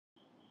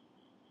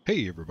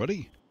Hey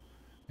everybody,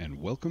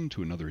 and welcome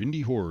to another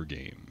indie horror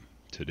game.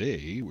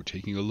 Today we're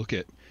taking a look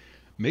at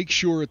Make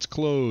Sure It's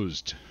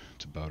Closed.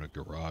 It's about a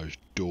garage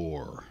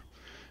door.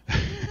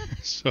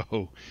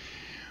 So,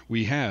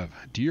 we have,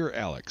 Dear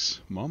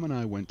Alex, Mom and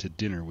I went to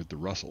dinner with the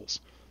Russells.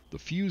 The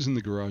fuse in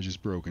the garage is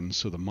broken,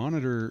 so the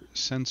monitor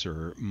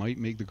sensor might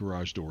make the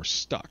garage door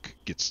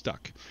get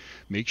stuck.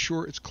 Make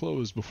sure it's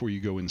closed before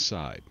you go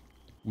inside.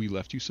 We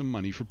left you some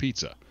money for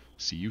pizza.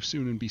 See you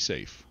soon and be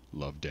safe.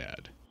 Love,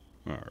 Dad.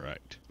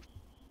 Alright.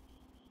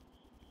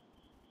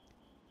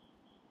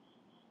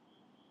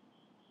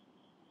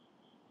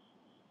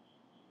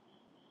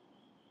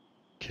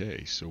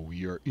 Okay, so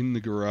we are in the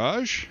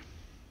garage.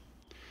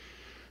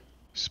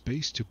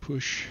 Space to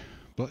push,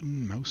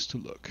 button, mouse to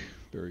look.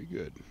 Very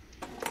good.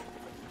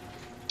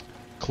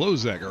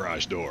 Close that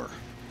garage door.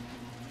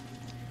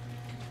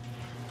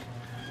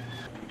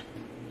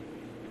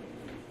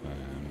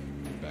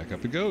 And back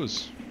up it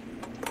goes.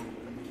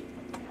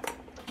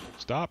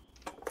 Stop.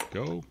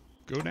 Go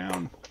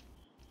down.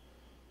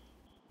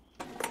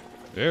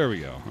 There we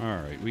go.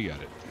 Alright, we got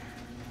it.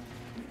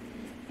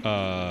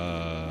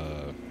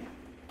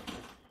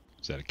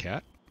 Is that a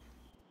cat?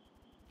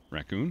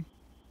 Raccoon?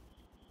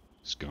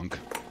 Skunk?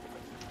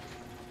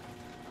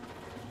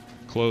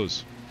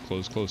 Close.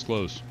 Close, close,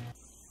 close.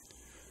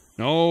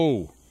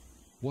 No!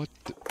 What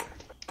the...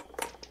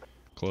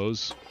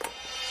 Close.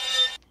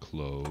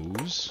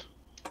 Close.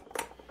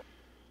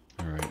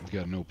 Alright, we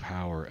got no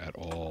power at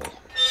all.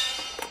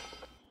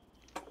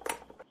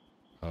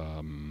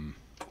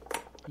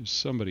 There's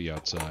somebody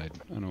outside.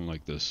 I don't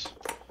like this.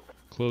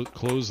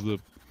 Close the...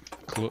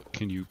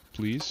 can you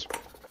please?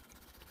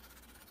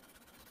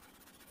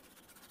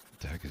 What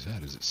the heck is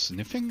that? Is it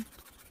sniffing?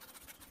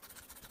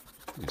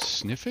 Is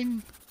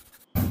sniffing?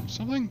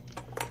 Something?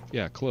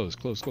 Yeah, close,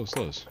 close, close,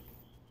 close.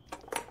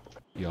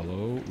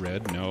 Yellow,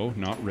 red, no,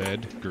 not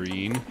red,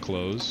 green,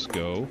 close,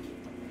 go.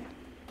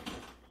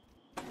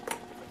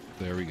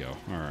 There we go,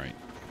 alright.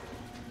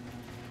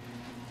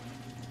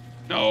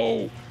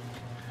 No!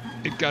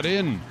 It got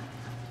in!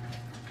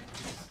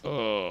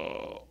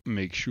 Oh,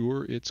 make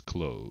sure it's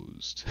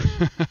closed.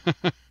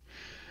 That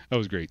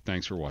was great.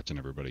 Thanks for watching,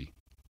 everybody.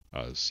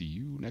 See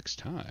you next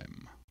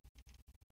time.